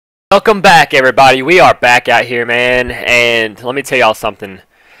Welcome back, everybody. We are back out here, man, and let me tell y'all something.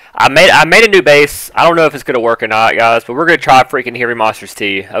 I made a new base. I don't know if it's gonna work or not, guys, but we're gonna try freaking HBM Monsters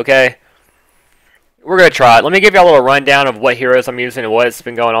T. Okay, we're gonna try it. Let me give y'all a little rundown of what heroes I'm using and what's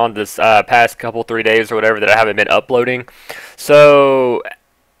been going on this past couple 3 days or whatever that I haven't been uploading. So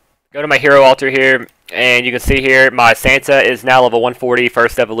go to my hero altar here, and you can see here my Santa is now level 140,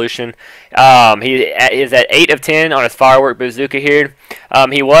 first evolution. He is at 8 of 10 on his firework bazooka here.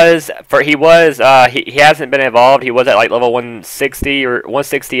 He hasn't been evolved. He was at like level 160 or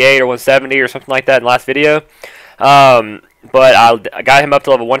 168 or 170 or something like that in the last video. But I got him up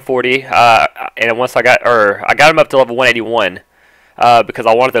to level 140, and once I got him up to level 181. Because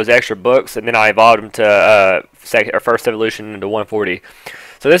I wanted those extra books, and then I evolved him to first evolution into 140.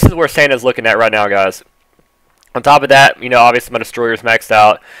 So this is where Santa's looking at right now, guys. On top of that, you know, obviously my Destroyer's maxed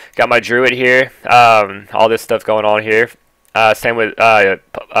out. Got my Druid here. All this stuff going on here. Same with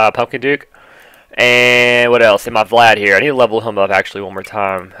Pumpkin Duke. And what else? And my Vlad here. I need to level him up actually one more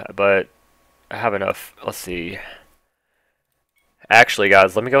time, but I have enough. Let's see. Actually,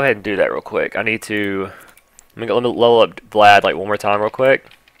 guys, let me go ahead and do that real quick. I need to... Let me level up Vlad like one more time real quick.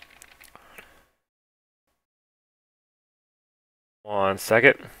 1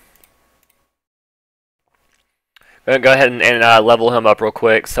 second. Go ahead and level him up real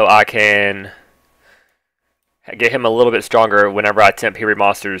quick so I can get him a little bit stronger whenever I attempt HBM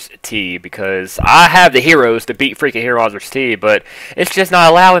Monsters T, because I have the heroes to beat freaking HBM Monsters T, but it's just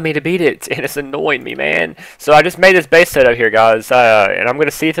not allowing me to beat it, and it's annoying me, man. So I just made this base setup here, guys, and I'm going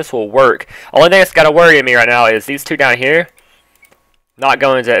to see if this will work. Only thing that's got to worry me right now is these two down here. Not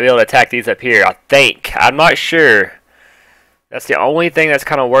going to be able to attack these up here, I think. I'm not sure. That's the only thing that's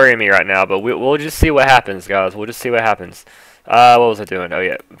kind of worrying me right now, but we'll just see what happens, guys. We'll just see what happens. What was I doing? Oh,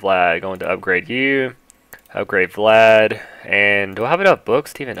 yeah, Vlad. Going to upgrade you. Upgrade Vlad. And do I have enough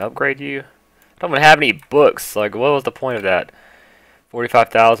books to even upgrade you? I don't even have any books. Like, what was the point of that?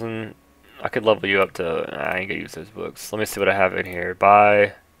 45,000. I could level you up to... I ain't gonna use those books. Let me see what I have in here.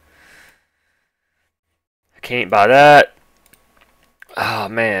 Buy. I can't buy that. Oh,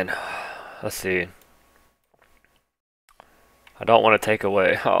 man. Let's see. I don't want to take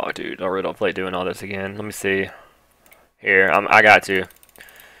away. Oh, dude, I really don't play doing all this again. Let me see. Here, I got to.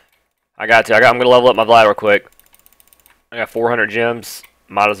 I'm gonna level up my Vlad real quick. I got 400 gems.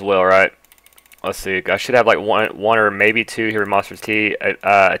 Might as well, right? Let's see. I should have like one or maybe two HBM Monsters T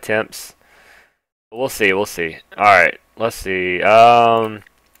attempts. But we'll see. We'll see. All right. Let's see. So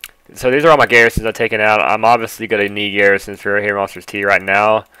these are all my garrisons I've taken out. I'm obviously gonna need garrisons for HBM Monsters T right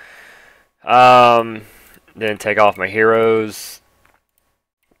now. Then take off my heroes.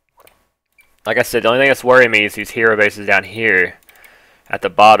 Like I said, the only thing that's worrying me is these hero bases down here at the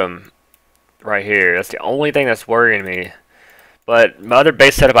bottom right here. That's the only thing that's worrying me. But my other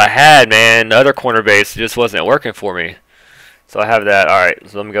base setup I had, man, the other corner base just wasn't working for me. So I have that. Alright,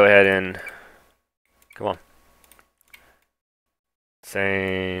 so let me go ahead and... Come on.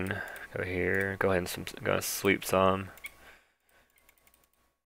 Sane. Go here. Go ahead and I'm gonna sweep some.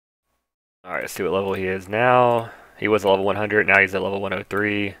 Alright, let's see what level he is now. He was level 100, now he's at level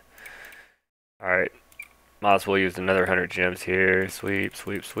 103. Alright, might as well use another 100 gems here. Sweep,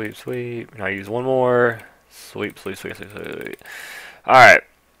 sweep, sweep, sweep. Now use one more. Sweep, sweep, sweep, sweep, sweep. Alright,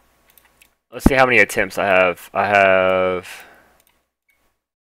 let's see how many attempts I have. I have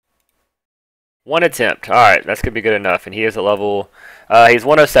one attempt. Alright, that's going to be good enough. And he is at level, he's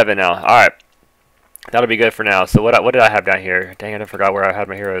 107 now. Alright. That'll be good for now. So what did I have down here? Dang it, I forgot where I had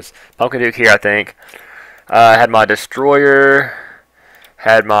my heroes. Pumpkin Duke here, I think. I had my Destroyer.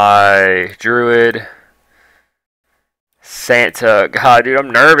 Had my Druid. Santa. God, dude,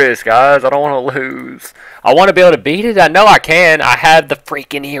 I'm nervous, guys. I don't want to lose. I want to be able to beat it. I know I can. I have the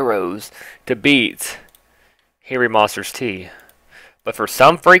freaking heroes to beat HBM Monsters T. But for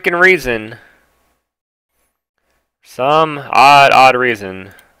some freaking reason, some odd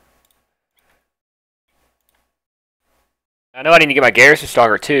reason, I know I need to get my garrison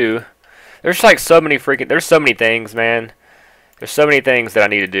stronger too. There's like so many there's so many things, man. There's so many things that I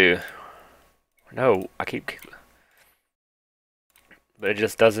need to do. No, but it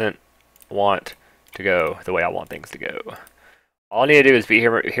just doesn't want to go the way I want things to go. All I need to do is beat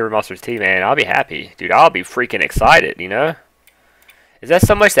HBM Monsters T, man. I'll be happy. Dude, I'll be freaking excited, you know? Is that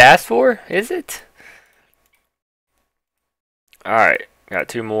so much to ask for? Is it? Alright, got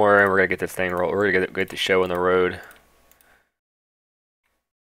two more and we're gonna get this thing rolled. We're gonna get the show on the road.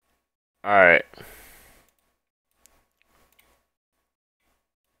 Alright.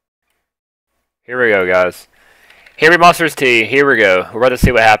 Here we go, guys. HBM Monsters T. Here we go. We're about to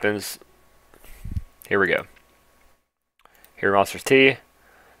see what happens. Here we go. HBM Monsters T.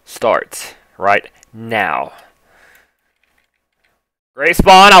 start right now. Great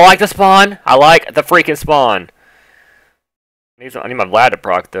spawn. I like the spawn. I like the freaking spawn. I need my Vlad to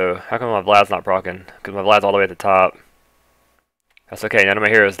proc, though. How come my Vlad's not procking? Because my Vlad's all the way at the top. That's okay. None of my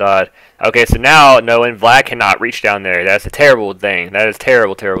heroes died. Okay, so now knowing Vlad cannot reach down there. That's a terrible thing. That is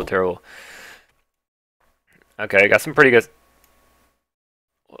terrible, terrible, terrible. Okay, got some pretty good...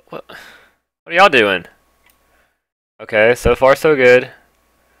 What are y'all doing? Okay, so far so good.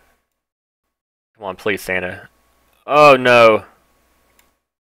 Come on, please, Santa. Oh, no.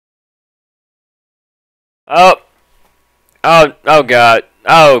 Oh. Oh, God.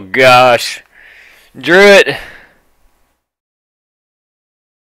 Oh, gosh. Druid.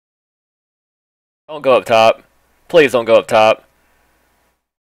 Don't go up top. Please don't go up top.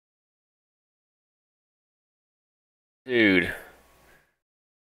 Dude.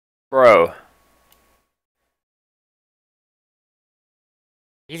 Bro.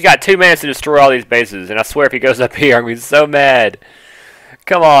 He's got 2 minutes to destroy all these bases, and I swear if he goes up here, I'm going to be so mad.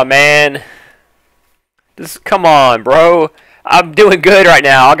 Come on, man. Just come on, bro. I'm doing good right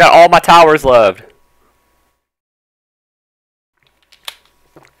now. I got all my towers left.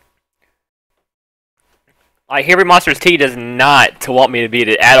 Like, Heavy Monsters T does not to want me to beat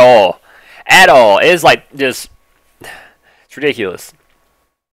it at all. At all. It is like just... It's ridiculous.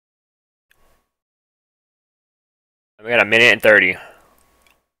 We got a minute and 30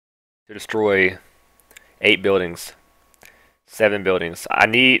 to destroy 8 buildings. 7 buildings. I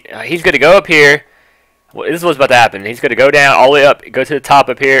need... he's going to go up here. Well, this is what's about to happen. He's going to go down all the way up, go to the top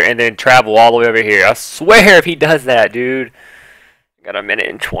up here, and then travel all the way over here. I swear if he does that, dude. Got a minute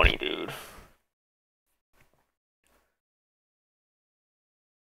and 20, dude.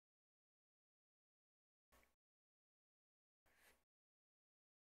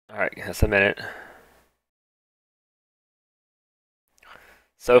 Alright, that's a minute.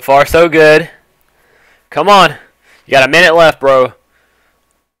 So far, so good. Come on. You got a minute left, bro.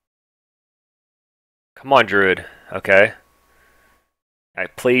 Come on, Druid. Okay.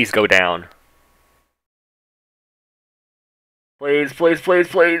 Alright, please go down. Please, please, please,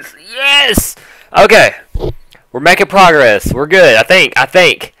 please. Yes! Okay. We're making progress. We're good. I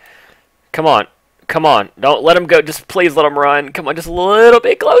think. Come on. Come on. Don't let him go. Just please let him run. Come on, just a little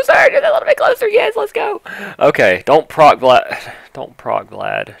bit closer. Just a little bit closer. Yes, let's go. Okay. Don't proc Vlad. Don't proc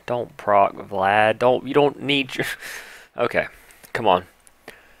Vlad. Don't proc Vlad. You don't need your... Okay. Come on.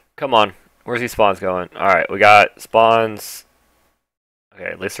 Come on. Where's these spawns going? Alright, we got spawns. Okay,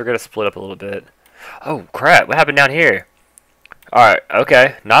 at least we're going to split up a little bit. Oh, crap. What happened down here? Alright,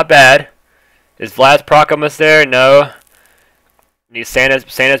 okay. Not bad. Is Vlad's proc almost there? No. Santa's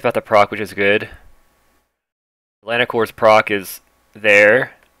about to proc, which is good. Atlanticor's proc is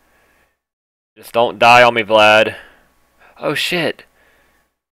there. Just don't die on me, Vlad. Oh, shit.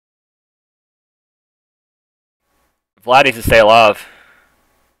 Vlad needs to stay alive.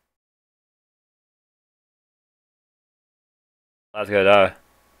 Vlad's gonna die.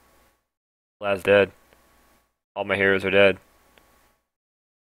 Vlad's dead. All my heroes are dead.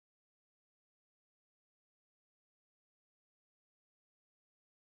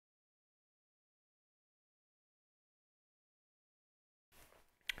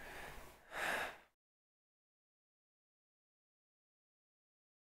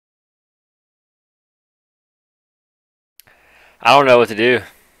 I don't know what to do.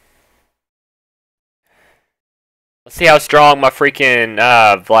 Let's see how strong my freaking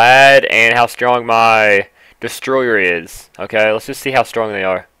Vlad and how strong my Destroyer is. Okay, let's just see how strong they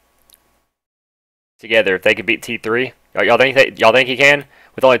are together. If they can beat T3, y'all think he can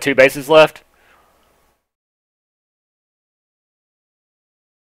with only 2 bases left?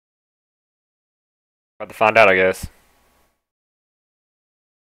 About to find out, I guess.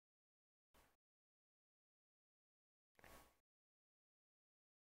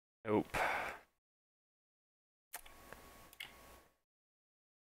 Nope.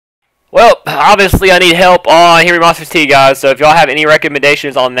 Well, obviously I need help on Heavy Monsters T, guys, so if y'all have any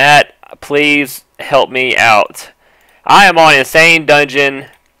recommendations on that, please help me out. I am on Insane Dungeon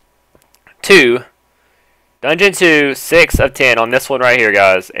 2. Dungeon 2, 6 of 10 on this one right here,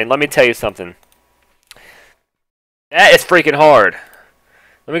 guys. And let me tell you something. That is freaking hard.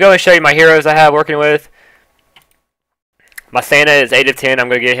 Let me go and show you my heroes I have working with. My Santa is 8 of 10. I'm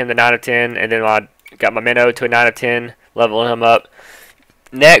going to get him to 9 of 10. And then I got my Minnow to a 9 of 10. Leveling him up.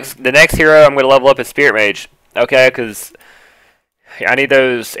 The next hero I'm going to level up is Spirit Mage. Okay, because I need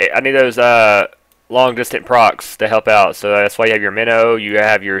those long distance procs to help out. So that's why you have your Minnow, you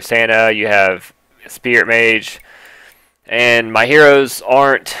have your Santa, you have Spirit Mage. And my heroes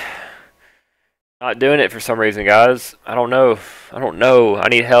aren't Not doing it for some reason, guys. I don't know. I don't know. I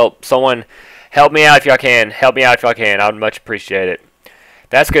need help. Someone help me out if y'all can. Help me out if y'all can. I would much appreciate it.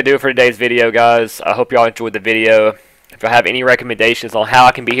 That's going to do it for today's video, guys. I hope y'all enjoyed the video. If y'all have any recommendations on how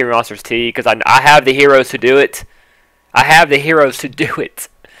I can beat Hero Monsters T, because I have the heroes to do it. I have the heroes to do it.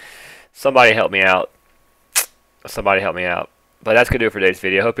 Somebody help me out. Somebody help me out. But that's going to do it for today's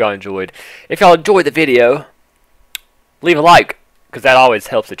video. Hope y'all enjoyed. If y'all enjoyed the video, leave a like, because that always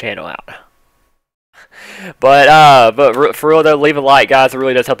helps the channel out. But for real though, leave a like, guys. It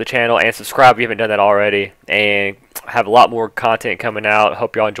really does help the channel, and subscribe if you haven't done that already. And have a lot more content coming out.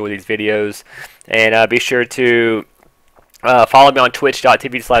 Hope y'all enjoy these videos, and be sure to follow me on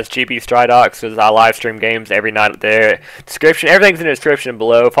twitch.tv/gbstridox, because I live stream games every night there. Description, everything's in the description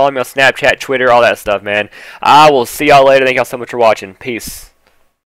below. Follow me on Snapchat, Twitter, all that stuff, man. I will see y'all later. Thank y'all so much for watching. Peace.